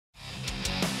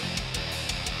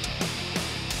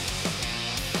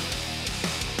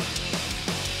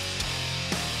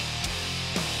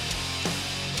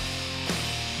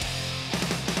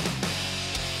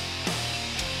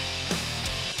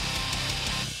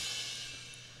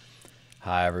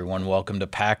Hi, everyone. Welcome to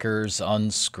Packers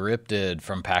Unscripted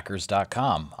from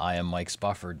Packers.com. I am Mike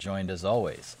Spofford, joined as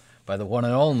always by the one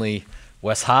and only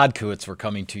Wes Hodkiewicz. We're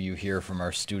coming to you here from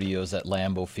our studios at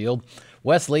Lambeau Field.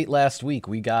 Wes, late last week,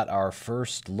 we got our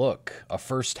first look, a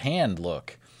first-hand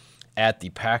look at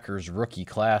the Packers rookie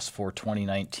class for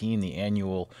 2019. The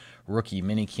annual rookie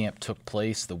minicamp took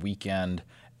place the weekend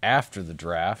after the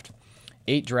draft.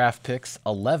 8 draft picks,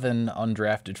 11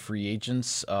 undrafted free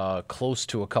agents, close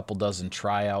to a couple dozen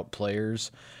tryout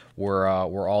players were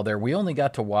all there. We only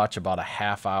got to watch about a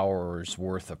half hour's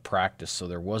worth of practice, so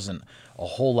there wasn't a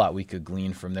whole lot we could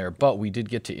glean from there. But we did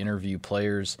get to interview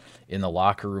players in the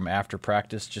locker room after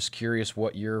practice. Just curious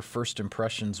what your first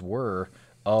impressions were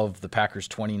of the Packers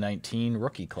 2019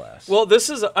 rookie class. Well,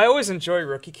 I always enjoy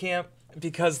rookie camp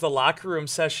because the locker room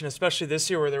session, especially this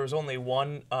year where there was only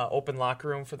one open locker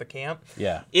room for the camp,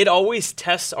 it always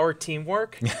tests our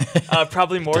teamwork,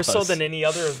 probably more so than any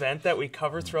other event that we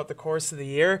cover throughout the course of the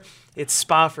year. It's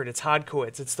Spofford, it's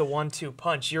Hodkiewicz, it's the 1-2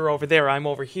 punch. You're over there, I'm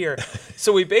over here.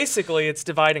 So it's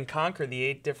divide and conquer the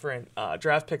 8 different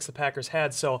draft picks the Packers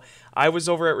had. So I was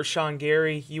over at Rashawn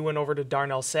Gary, you went over to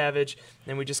Darnell Savage,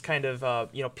 and we just kind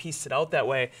of pieced it out that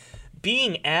way.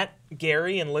 Being at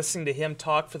Gary and listening to him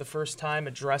talk for the first time,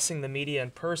 addressing the media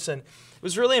in person, I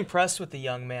was really impressed with the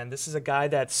young man. This is a guy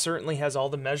that certainly has all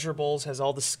the measurables, has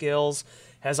all the skills,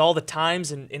 has all the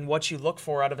times in what you look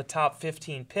for out of a top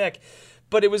 15 pick.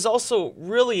 But it was also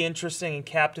really interesting and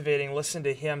captivating listening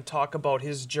to him talk about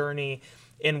his journey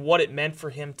and what it meant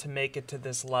for him to make it to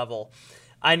this level.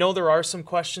 I know there are some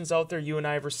questions out there. You and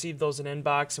I have received those in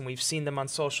inbox, and we've seen them on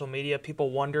social media, people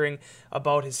wondering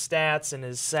about his stats and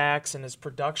his sacks and his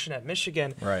production at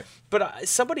Michigan. Right. But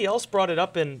somebody else brought it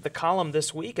up in the column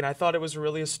this week, and I thought it was a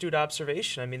really astute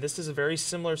observation. I mean, this is a very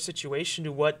similar situation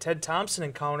to what Ted Thompson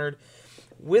encountered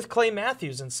with Clay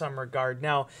Matthews in some regard.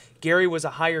 Now, Gary was a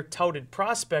higher touted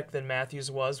prospect than Matthews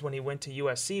was when he went to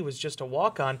USC. He was just a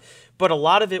walk-on, but a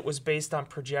lot of it was based on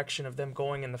projection of them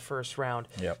going in the first round.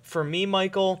 Yep. For me,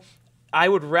 Michael, I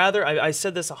would rather, I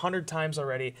said this 100 times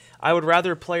already, I would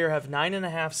rather a player have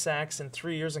 9.5 sacks in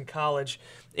 3 years in college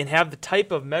and have the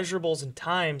type of measurables and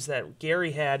times that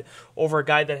Gary had over a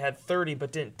guy that had 30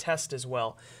 but didn't test as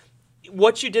well.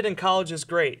 What you did in college is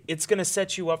great. It's going to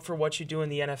set you up for what you do in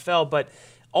the NFL, but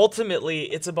ultimately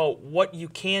it's about what you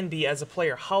can be as a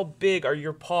player. How big are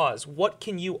your paws? What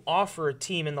can you offer a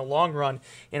team in the long run?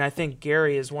 And I think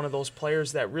Gary is one of those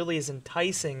players that really is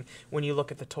enticing when you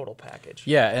look at the total package.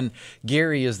 Yeah, and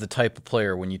Gary is the type of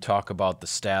player, when you talk about the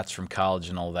stats from college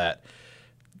and all that,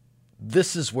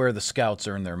 this is where the scouts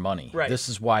earn their money. Right. This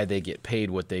is why they get paid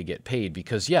what they get paid.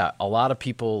 Because, yeah, a lot of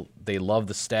people, they love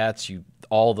the stats.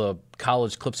 All the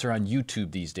college clips are on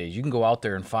YouTube these days. You can go out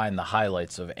there and find the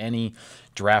highlights of any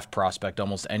draft prospect,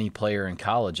 almost any player in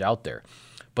college out there.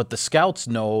 But the scouts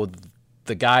know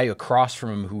the guy across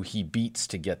from him who he beats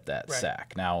to get that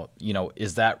sack. Now,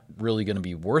 is that really going to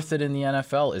be worth it in the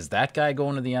NFL? Is that guy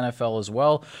going to the NFL as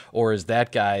well? Or is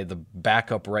that guy the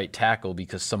backup right tackle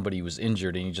because somebody was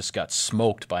injured and he just got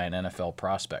smoked by an NFL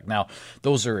prospect? Now,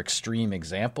 those are extreme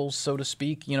examples, so to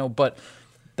speak, but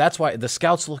that's why the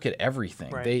scouts look at everything.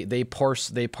 Right. They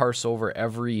parse over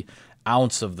every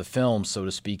ounce of the film, so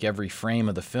to speak, every frame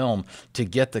of the film to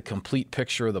get the complete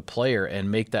picture of the player and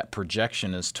make that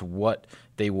projection as to what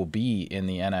they will be in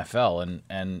the NFL.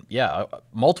 And yeah,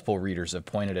 multiple readers have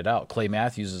pointed it out. Clay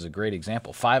Matthews is a great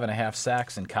example. 5.5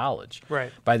 sacks in college.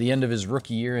 Right. By the end of his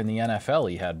rookie year in the NFL,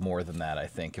 he had more than that, I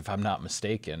think, if I'm not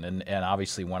mistaken, and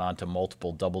obviously went on to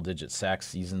multiple double-digit sack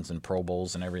seasons and Pro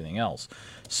Bowls and everything else.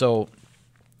 So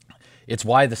it's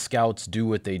why the scouts do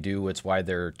what they do. It's why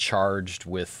they're charged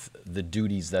with the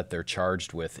duties that they're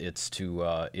charged with. It's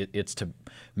to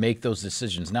make those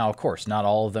decisions. Now, of course, not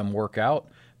all of them work out,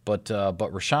 but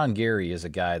Rashawn Gary is a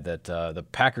guy that the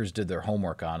Packers did their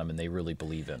homework on him, and they really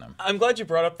believe in him. I'm glad you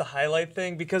brought up the highlight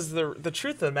thing because the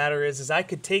truth of the matter is I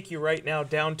could take you right now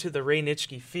down to the Ray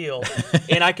Nitschke field,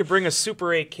 and I could bring a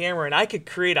Super 8 camera, and I could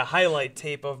create a highlight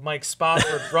tape of Mike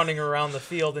Spofford running around the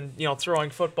field and throwing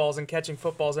footballs and catching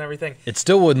footballs and everything. It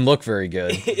still wouldn't look very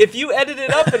good. If you edit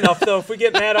it up enough, though, if we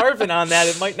get Matt Arvin on that,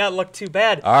 it might not look too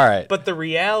bad. All right. But the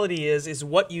reality is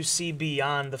what you see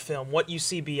beyond the film, what you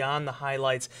see beyond the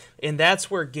highlights. And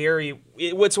that's where Gary,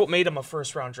 what's what made him a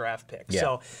first-round draft pick. Yeah.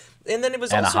 So, and then it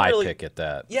was and also a high really, pick at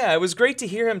that. Yeah, it was great to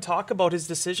hear him talk about his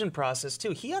decision process,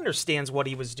 too. He understands what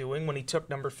he was doing when he took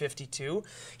number 52.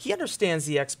 He understands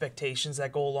the expectations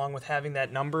that go along with having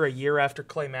that number a year after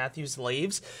Clay Matthews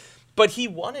leaves. But he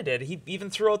wanted it. He even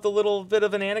threw out the little bit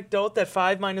of an anecdote that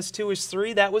 5 minus 2 is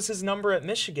 3. That was his number at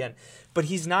Michigan. But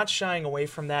he's not shying away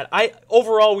from that.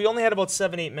 Overall, we only had about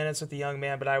 7-8 minutes with the young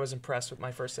man, but I was impressed with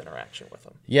my first interaction with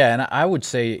him. Yeah, and I would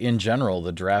say in general,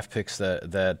 the draft picks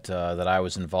that I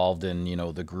was involved in,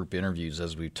 the group interviews,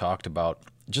 as we've talked about,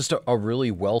 just a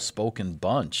really well-spoken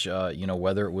bunch.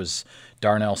 Whether it was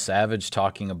Darnell Savage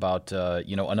talking about,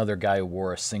 another guy who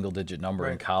wore a single-digit number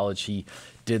in college. He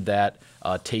did that,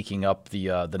 taking up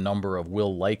the number of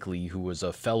Will Likely, who was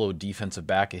a fellow defensive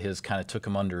back of his, kind of took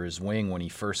him under his wing when he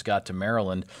first got to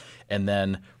Maryland. And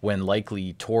then when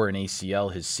Likely tore an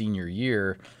ACL his senior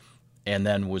year and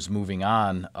then was moving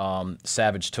on,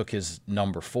 Savage took his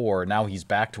number 4. Now he's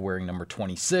back to wearing number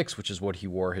 26, which is what he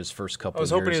wore his first couple of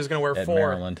years. I was hoping he was going to wear 4.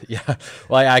 Maryland. Yeah.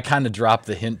 Well, I kind of dropped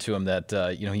the hint to him that,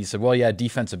 he said, well, yeah,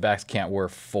 defensive backs can't wear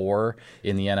 4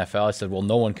 in the NFL. I said, well,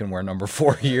 no one can wear number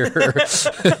 4 here.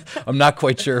 I'm not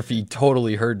quite sure if he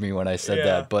totally heard me when I said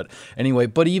that. But anyway,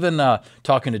 even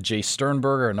talking to Jay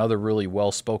Sternberger, another really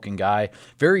well-spoken guy,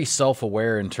 very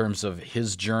self-aware in terms of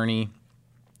his journey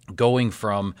going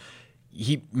from –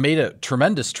 he made a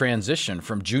tremendous transition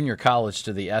from junior college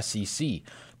to the SEC,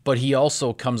 but he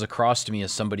also comes across to me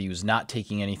as somebody who's not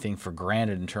taking anything for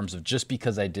granted in terms of just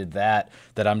because I did that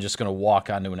I'm just going to walk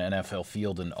onto an NFL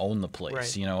field and own the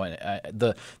place. Right.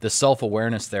 And the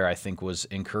self-awareness there, I think, was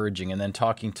encouraging. And then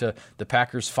talking to the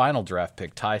Packers' final draft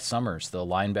pick, Ty Summers, the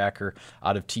linebacker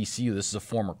out of TCU. This is a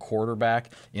former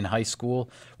quarterback in high school.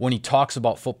 When he talks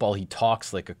about football, he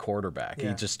talks like a quarterback. Yeah.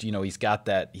 He just, he's got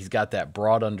that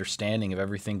broad understanding of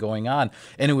everything going on.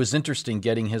 And it was interesting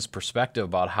getting his perspective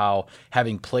about how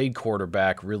having played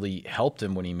quarterback really helped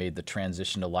him when he made the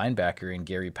transition to linebacker in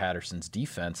Gary Patterson's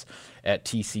defense at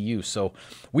TCU. So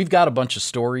we've got a bunch of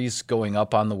stories going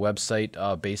up on the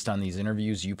website based on these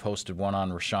interviews. You posted one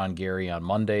on Rashawn Gary on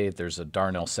Monday. There's a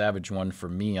Darnell Savage one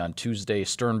from me on Tuesday.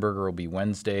 Sternberger will be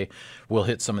Wednesday. We'll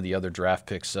hit some of the other draft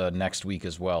picks next week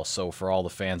as well. So for all the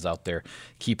fans out there,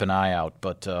 keep an eye out.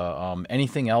 But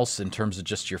anything else in terms of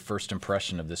just your first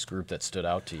impression of this group that stood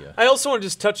out to you? I also want to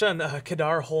just touch on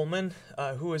Kadar Holman,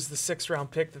 who was the 6th-round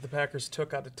pick that the Packers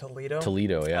took out of Toledo.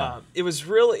 Toledo, yeah. It was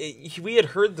really, we had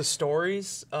heard the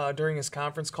stories during his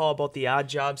conference call about the odd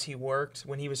jobs he worked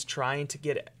when he was trying to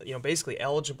get, basically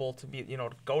eligible to be, to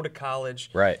go to college.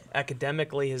 Right.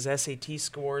 Academically, his SAT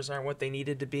scores aren't what they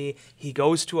needed to be. He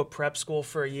goes to a prep school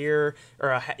for a year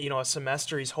or a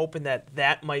semester. He's hoping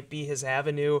that might be his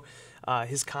avenue,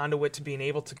 his conduit to being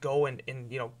able to go and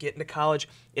get into college.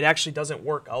 It actually doesn't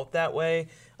work out that way.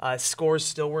 Scores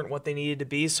still weren't what they needed to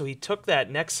be, so he took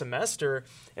that next semester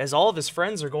as all of his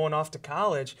friends are going off to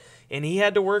college, and he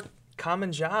had to work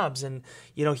common jobs. And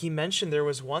he mentioned there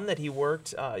was one that he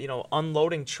worked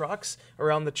unloading trucks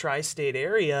around the tri-state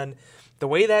area, and the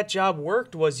way that job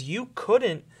worked was you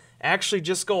couldn't actually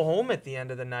just go home at the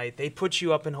end of the night. They put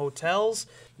you up in hotels.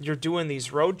 You're doing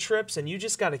these road trips, and you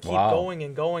just got to keep going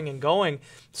and going and going.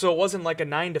 So it wasn't like a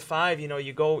 9 to 5.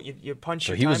 You go, you punch.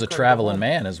 So your he time was a traveling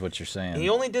man, is what you're saying. And he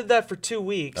only did that for 2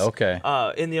 weeks. Okay.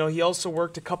 And he also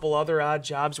worked a couple other odd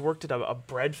jobs. Worked at a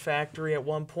bread factory at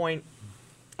one point.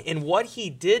 And what he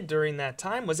did during that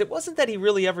time was, it wasn't that he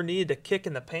really ever needed a kick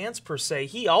in the pants per se.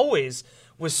 He always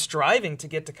was striving to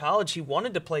get to college. He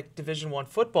wanted to play Division I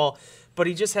football, but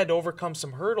he just had to overcome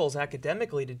some hurdles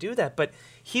academically to do that. But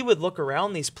he would look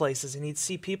around these places and he'd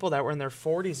see people that were in their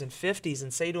 40s and 50s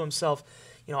and say to himself,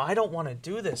 I don't want to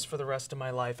do this for the rest of my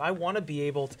life. I want to be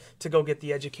able to go get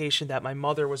the education that my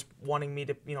mother was wanting me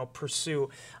to, pursue.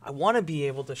 I want to be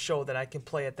able to show that I can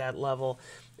play at that level.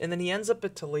 And then he ends up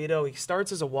at Toledo. He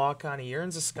starts as a walk-on. He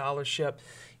earns a scholarship.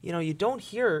 You don't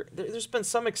hear, there's been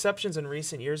some exceptions in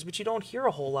recent years, but you don't hear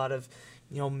a whole lot of,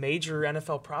 major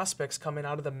NFL prospects coming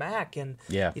out of the MAC. And,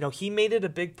 he made it a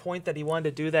big point that he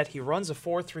wanted to do that. He runs a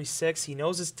 4.36. He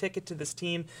knows his ticket to this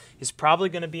team is probably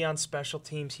going to be on special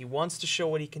teams. He wants to show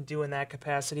what he can do in that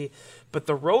capacity. But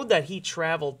the road that he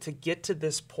traveled to get to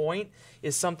this point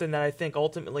is something that I think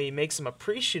ultimately makes him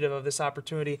appreciative of this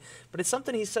opportunity. But it's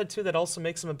something he said, too, that also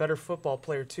makes him a better football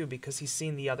player, too, because he's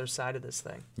seen the other side of this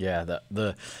thing. Yeah,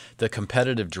 the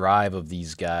competitive drive of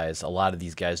these guys, a lot of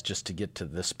these guys, just to get to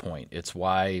this point. It's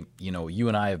why, you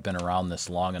and I have been around this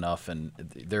long enough, and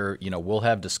we'll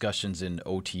have discussions in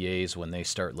OTAs when they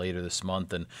start later this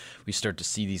month, and we start to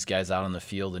see these guys out on the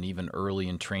field and even early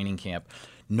in training camp.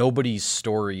 Nobody's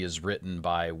story is written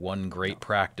by one great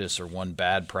practice or one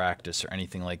bad practice or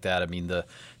anything like that. I mean,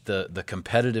 the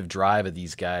competitive drive of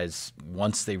these guys,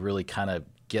 once they really kind of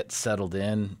get settled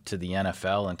in to the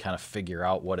NFL and kind of figure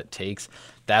out what it takes,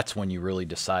 that's when you really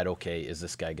decide, okay, is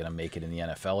this guy going to make it in the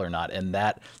NFL or not? And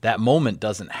that moment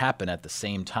doesn't happen at the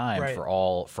same time for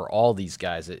all these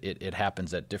guys. It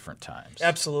happens at different times.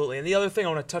 Absolutely. And the other thing I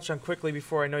want to touch on quickly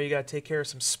before I know you got to take care of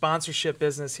some sponsorship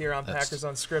business here on Packers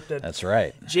Unscripted. That's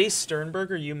right. Jace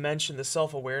Sternberger, you mentioned the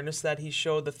self-awareness that he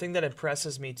showed. The thing that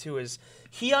impresses me too is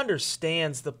he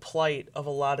understands the plight of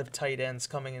a lot of tight ends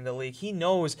coming into the league. He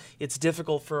knows it's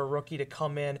difficult for a rookie to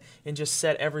come in and just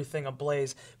set everything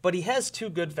ablaze. But he has two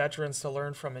good veterans to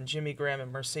learn from in Jimmy Graham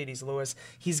and Mercedes Lewis.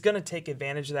 He's going to take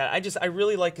advantage of that. I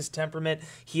really like his temperament.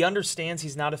 He understands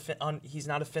he's not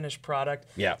a finished product.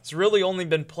 Yeah. He's really only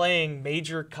been playing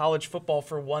major college football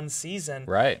for one season.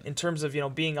 Right. In terms of,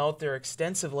 being out there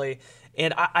extensively.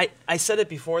 And I said it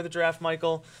before the draft,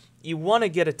 Michael. You want to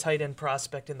get a tight end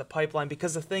prospect in the pipeline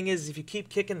because the thing is, if you keep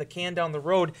kicking the can down the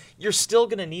road, you're still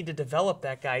going to need to develop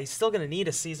that guy. He's still going to need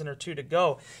a season or two to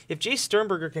go. If Jace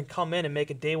Sternberger can come in and make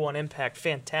a day one impact,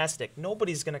 fantastic.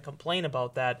 Nobody's going to complain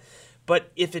about that.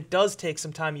 But if it does take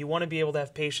some time, you want to be able to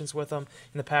have patience with him.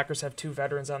 And the Packers have two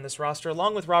veterans on this roster,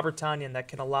 along with Robert Tonyan, that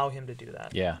can allow him to do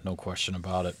that. Yeah, no question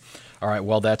about it. All right,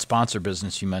 well, that sponsor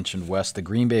business you mentioned, Wes, the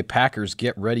Green Bay Packers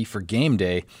get ready for game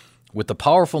day with the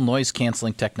powerful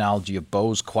noise-canceling technology of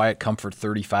Bose Quiet Comfort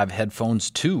 35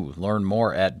 headphones 2. Learn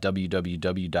more at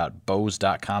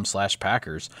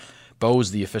www.bose.com/Packers.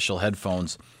 Bose, the official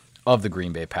headphones of the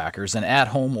Green Bay Packers. And at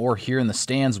home or here in the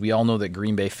stands, we all know that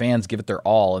Green Bay fans give it their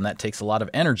all, and that takes a lot of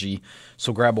energy.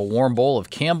 So grab a warm bowl of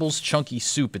Campbell's Chunky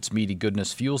Soup. Its meaty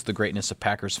goodness fuels the greatness of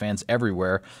Packers fans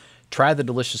everywhere. Try the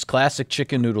delicious classic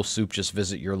chicken noodle soup. Just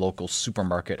visit your local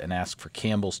supermarket and ask for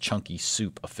Campbell's Chunky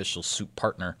Soup, official soup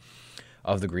partner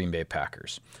of the Green Bay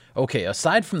Packers. Okay,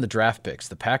 aside from the draft picks,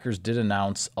 the Packers did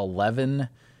announce 11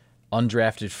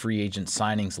 undrafted free agent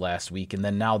signings last week, and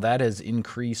then now that has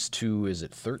increased to, is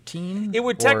it 13? It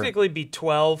would technically be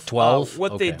 12. 12?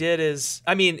 What they did is,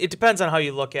 it depends on how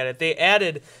you look at it. They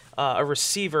added a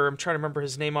receiver, I'm trying to remember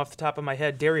his name off the top of my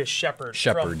head, Darius Shepard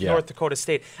from North Dakota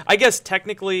State. I guess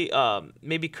technically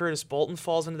maybe Curtis Bolton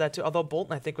falls into that too, although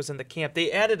Bolton I think was in the camp.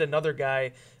 They added another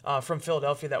guy from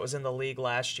Philadelphia that was in the league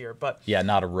last year. But yeah,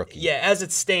 not a rookie. Yeah, as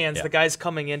it stands, the guys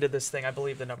coming into this thing, I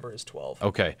believe the number is 12.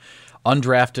 Okay.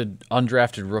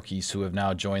 Undrafted rookies who have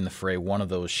now joined the fray. One of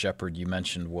those, Shepard, you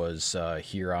mentioned, was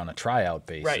here on a tryout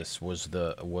basis,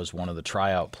 was one of the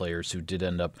tryout players who did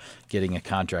end up getting a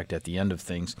contract at the end of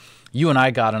things. You and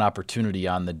I got an opportunity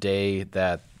on the day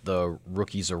that the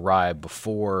rookies arrived,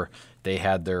 before they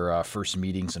had their first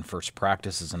meetings and first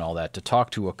practices and all that, to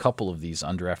talk to a couple of these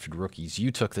undrafted rookies.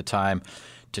 You took the time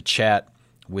to chat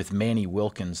with Manny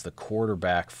Wilkins, the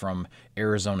quarterback from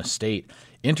Arizona State.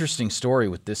 Interesting story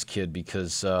with this kid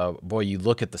because, boy, you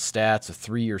look at the stats, a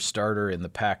 3-year starter in the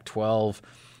Pac-12,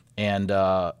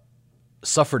 and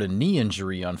suffered a knee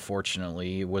injury,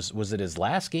 unfortunately. Was it his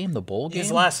last game, the bowl game?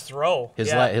 His last throw. In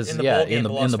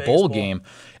the bowl game.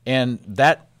 And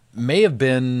that may have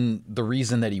been the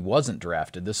reason that he wasn't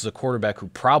drafted. This is a quarterback who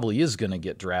probably is going to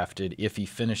get drafted if he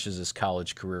finishes his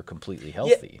college career completely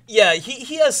healthy. Yeah,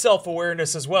 he has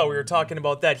self-awareness as well. We were talking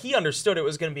about that. He understood it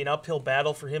was going to be an uphill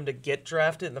battle for him to get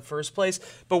drafted in the first place.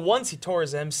 But once he tore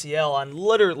his MCL on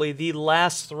literally the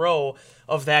last throw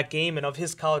of that game and of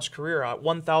his college career,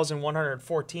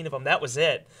 1,114 of them, that was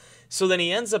it. So then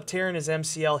he ends up tearing his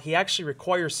MCL. He actually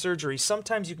requires surgery.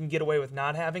 Sometimes you can get away with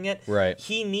not having it. Right.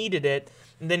 He needed it.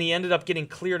 And then he ended up getting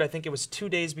cleared, I think it was 2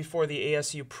 days before the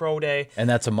ASU Pro Day. And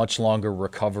that's a much longer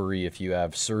recovery if you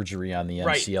have surgery on the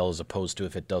MCL as opposed to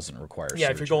if it doesn't require surgery. Yeah,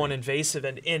 if you're going invasive.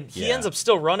 And he ends up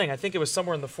still running. I think it was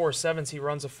somewhere in the 4.7s. He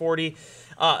runs a 40.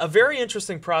 A very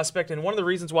interesting prospect, and one of the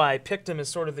reasons why I picked him as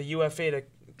sort of the UFA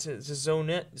to zone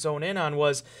in on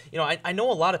was, I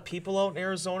know a lot of people out in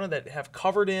Arizona that have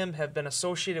covered him, have been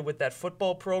associated with that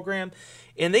football program,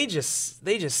 and they just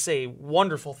say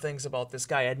wonderful things about this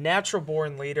guy. A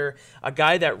natural-born leader, a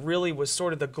guy that really was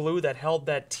sort of the glue that held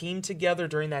that team together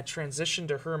during that transition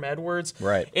to Herm Edwards.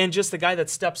 Right. And just the guy that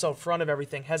steps out front of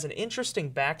everything. Has an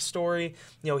interesting backstory.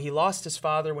 He lost his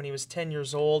father when he was 10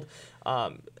 years old.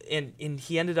 And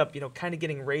he ended up, kind of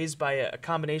getting raised by a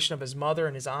combination of his mother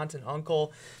and his aunt and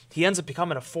uncle. He ends up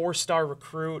becoming a 4-star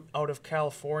recruit out of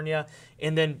California,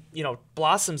 and then,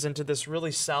 blossoms into this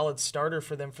really solid starter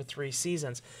for them for 3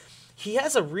 seasons. He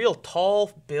has a real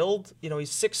tall build.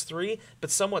 He's 6'3", but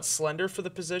somewhat slender for the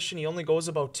position. He only goes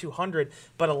about 200,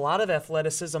 but a lot of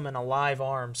athleticism and a live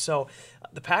arm. So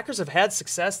the Packers have had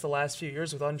success the last few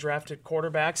years with undrafted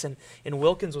quarterbacks, and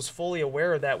Wilkins was fully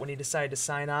aware of that when he decided to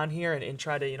sign on here and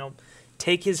try to,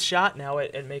 take his shot now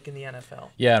at making the NFL.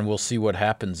 Yeah, and we'll see what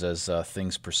happens as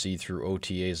things proceed through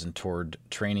OTAs and toward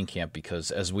training camp,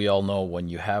 because as we all know, when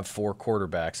you have 4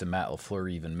 quarterbacks, and Matt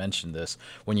LaFleur even mentioned this,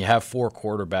 when you have 4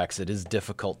 quarterbacks, it is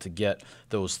difficult to get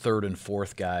those third and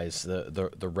fourth guys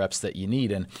the reps that you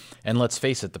need. And let's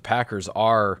face it, the Packers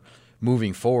are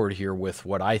moving forward here with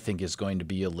what I think is going to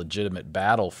be a legitimate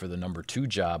battle for the number 2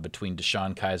 job between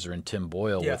DeShone Kizer and Tim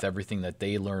Boyle, with everything that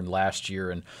they learned last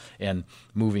year and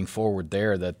moving forward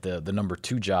there, that the number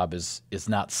 2 job is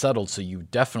not settled. So you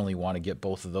definitely want to get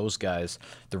both of those guys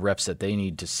the reps that they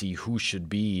need to see who should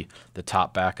be the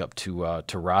top backup to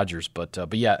Rodgers. But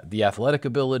yeah, the athletic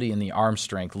ability and the arm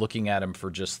strength, looking at him for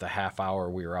just the half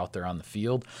hour we were out there on the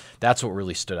field, that's what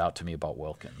really stood out to me about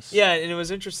Wilkins. Yeah, and it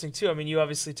was interesting too. I mean, you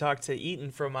obviously talked to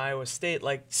Eaton from Iowa State,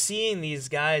 like seeing these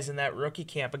guys in that rookie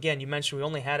camp. Again, you mentioned we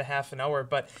only had a half an hour,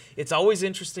 but it's always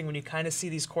interesting when you kind of see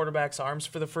these quarterbacks' arms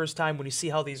for the first time, when you see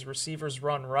how these receivers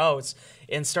run routes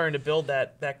and starting to build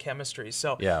that chemistry.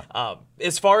 So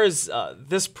as far as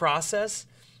this process,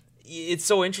 it's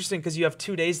so interesting because you have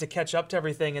 2 days to catch up to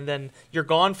everything, and then you're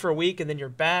gone for a week, and then you're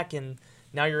back, and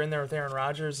now you're in there with Aaron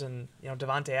Rodgers and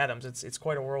Davante Adams. It's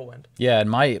quite a whirlwind. Yeah, and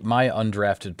my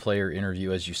undrafted player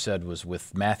interview, as you said, was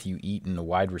with Matthew Eaton, a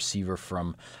wide receiver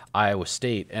from Iowa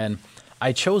State. And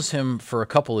I chose him for a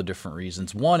couple of different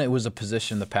reasons. One, it was a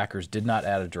position the Packers did not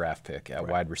add a draft pick at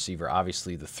wide receiver.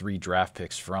 Obviously, the 3 draft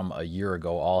picks from a year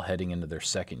ago, all heading into their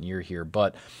second year here.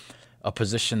 But a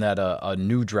position that a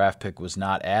new draft pick was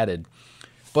not added.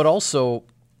 But also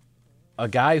a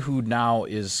guy who now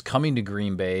is coming to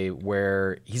Green Bay,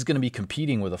 where he's going to be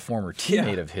competing with a former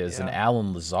teammate of his, and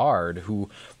Allen Lazard, who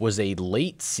was a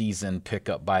late season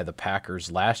pickup by the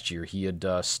Packers last year. He had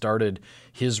started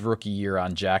his rookie year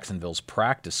on Jacksonville's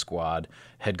practice squad,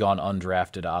 had gone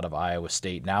undrafted out of Iowa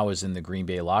State, now is in the Green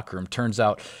Bay locker room. Turns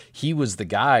out he was the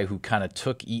guy who kind of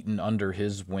took Eaton under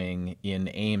his wing in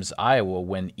Ames, Iowa,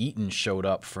 when Eaton showed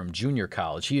up from junior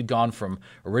college. He had gone from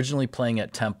originally playing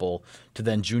at Temple to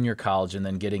then junior college and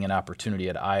then getting an opportunity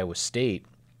at Iowa State.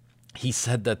 He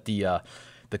said that the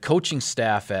coaching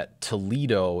staff at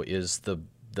Toledo is the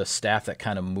staff that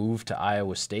kind of moved to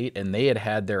Iowa State, and they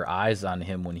had their eyes on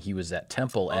him when he was at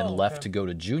Temple and left to go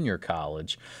to junior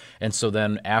college. And so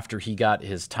then after he got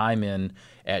his time in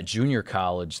at junior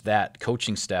college, that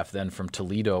coaching staff then from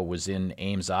Toledo was in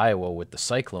Ames, Iowa with the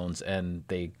Cyclones, and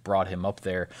they brought him up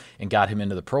there and got him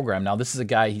into the program. Now, this is a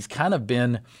guy, he's kind of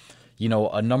been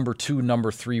a number 2,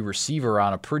 number 3 receiver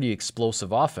on a pretty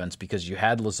explosive offense, because you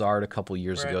had Lazard a couple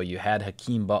years ago. You had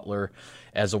Hakeem Butler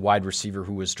as a wide receiver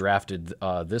who was drafted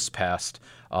this past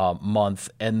month.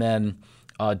 And then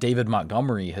David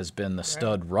Montgomery has been the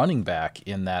stud running back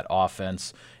in that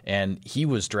offense, and he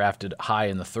was drafted high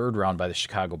in the 3rd round by the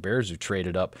Chicago Bears, who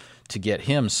traded up to get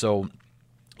him. So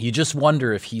you just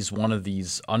wonder if he's one of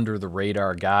these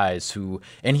under-the-radar guys who,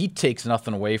 and he takes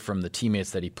nothing away from the teammates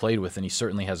that he played with, and he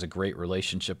certainly has a great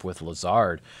relationship with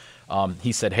Lazard.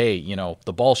 He said, hey,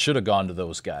 the ball should have gone to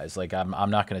those guys. Like,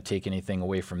 I'm not going to take anything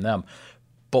away from them.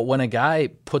 But when a guy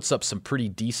puts up some pretty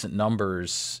decent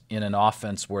numbers in an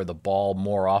offense where the ball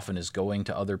more often is going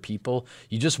to other people,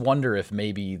 you just wonder if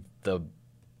maybe the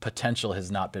potential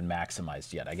has not been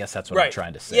maximized yet. I guess that's what I'm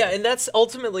trying to say. Yeah, and that's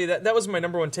ultimately, that was my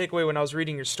number one takeaway when I was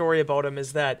reading your story about him,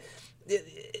 is that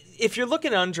if you're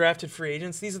looking at undrafted free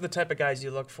agents, these are the type of guys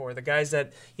you look for. The guys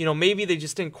that, maybe they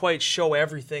just didn't quite show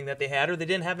everything that they had, or they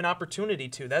didn't have an opportunity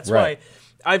to. That's why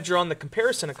I've drawn the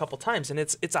comparison a couple times, and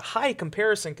it's a high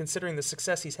comparison considering the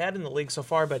success he's had in the league so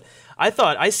far. But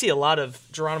I see a lot of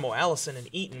Geronimo Allison and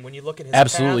Eaton when you look at his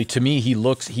Absolutely. path. To me, he's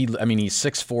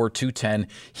 6'4", 210.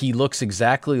 He looks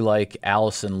exactly like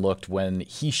Allison looked when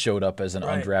he showed up as an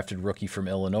undrafted rookie from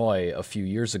Illinois a few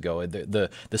years ago. The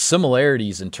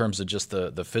similarities in terms of just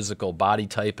the physical body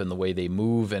type and the way they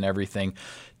move and everything,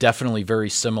 definitely very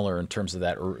similar in terms of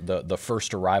that the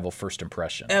first arrival, first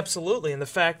impression. Absolutely, and the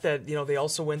fact that they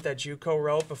also went that JUCO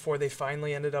route before they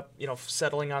finally ended up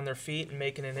settling on their feet and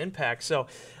making an impact. So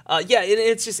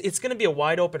it's going to be a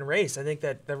wide open race. I think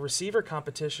that the receiver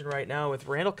competition right now, with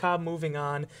Randall Cobb moving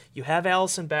on, you have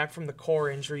Allison back from the core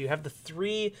injury, you have the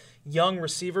 3 young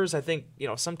receivers. I think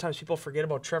sometimes people forget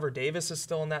about Trevor Davis is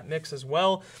still in that mix as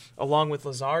well, along with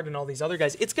Lazard and all these other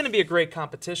guys. It's going to be a great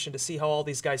competition to see how all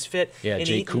these guys fit. Yeah, and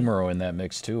Jake Kumaro in that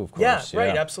mix too, of course. Yeah,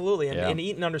 right, absolutely. And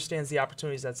Eaton understands the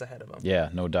opportunities that's ahead of him. Yeah,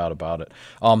 no doubt about it.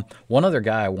 One other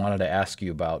guy I wanted to ask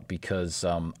you about, because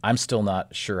I'm still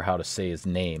not sure how to say his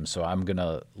name, so I'm going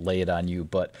to lay it on you.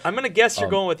 But I'm going to guess you're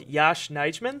going with Yash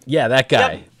Nijman? Yeah, that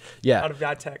guy. Yep. Yeah. Out of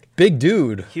VodTech. Big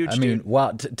dude. Huge dude.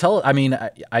 Wow.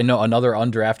 I know another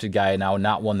undrafted guy now,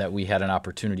 not one that we had an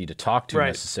opportunity to talk to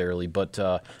necessarily, but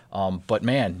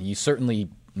man, you certainly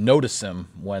notice him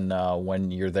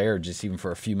when you're there, just even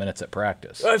for a few minutes at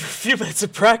practice. A few minutes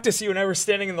of practice, you and I were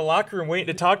standing in the locker room waiting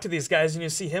to talk to these guys, and you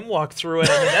see him walk through it.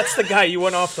 I mean, that's the guy you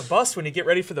want off the bus when you get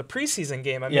ready for the preseason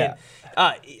game. I mean,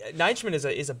 Nijman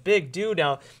is a big dude.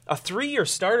 Now, a 3-year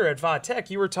starter at VodTech.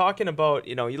 You were talking about,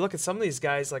 you look at some of these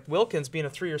guys like Wilkins being a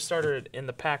 3-year starter in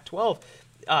the Pac-12.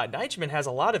 Nijman has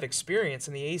a lot of experience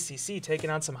in the ACC, taking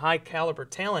on some high-caliber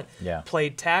talent. Yeah.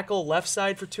 Played tackle left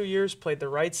side for 2 years, played the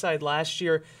right side last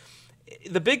year.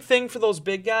 The big thing for those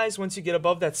big guys, once you get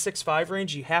above that 6'5"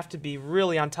 range, you have to be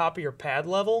really on top of your pad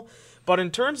level. But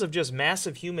in terms of just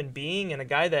massive human being and a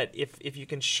guy that if you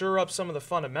can shore up some of the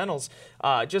fundamentals,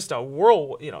 just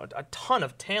a ton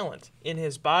of talent in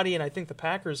his body. And I think the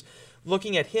Packers,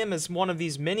 looking at him as one of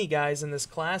these many guys in this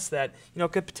class that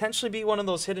could potentially be one of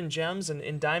those hidden gems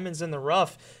and diamonds in the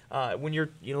rough when you're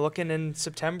looking in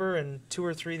September and 2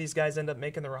 or 3 of these guys end up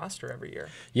making the roster every year.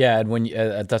 Yeah, and when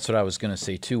that's what I was going to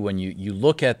say too. When you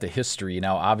look at the history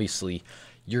now, obviously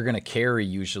you're going to carry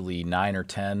usually 9 or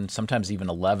 10, sometimes even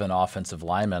 11 offensive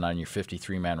linemen on your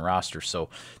 53-man roster. So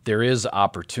there is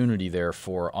opportunity there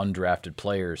for undrafted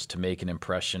players to make an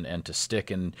impression and to stick.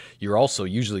 And you're also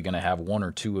usually going to have 1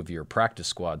 or 2 of your practice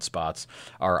squad spots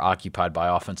are occupied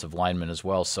by offensive linemen as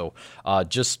well. So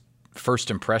just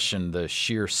first impression, the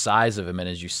sheer size of him, and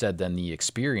as you said, then the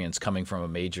experience coming from a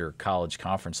major college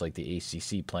conference like the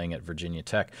ACC, playing at Virginia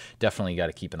Tech, definitely got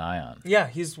to keep an eye on. Yeah,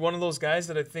 he's one of those guys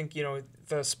that I think,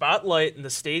 the spotlight in the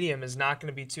stadium is not going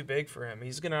to be too big for him.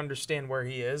 He's going to understand where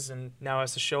he is, and now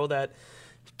has to show that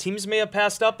teams may have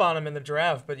passed up on him in the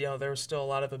draft, but there's still a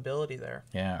lot of ability there.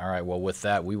 Yeah, all right. Well, with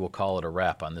that, we will call it a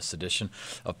wrap on this edition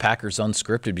of Packers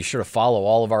Unscripted. Be sure to follow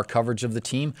all of our coverage of the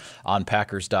team on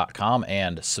Packers.com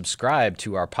and subscribe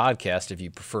to our podcast if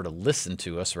you prefer to listen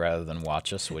to us rather than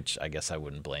watch us, which I guess I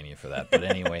wouldn't blame you for that. But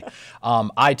anyway,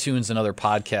 iTunes and other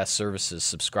podcast services,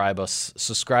 subscribe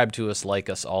to us, like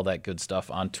us, all that good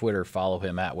stuff. On Twitter, follow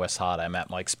him at Wes Hod. I'm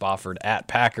at Mike Spofford at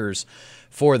Packers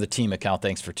for the team account.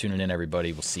 Thanks for tuning in,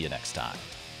 everybody. We'll see you next time.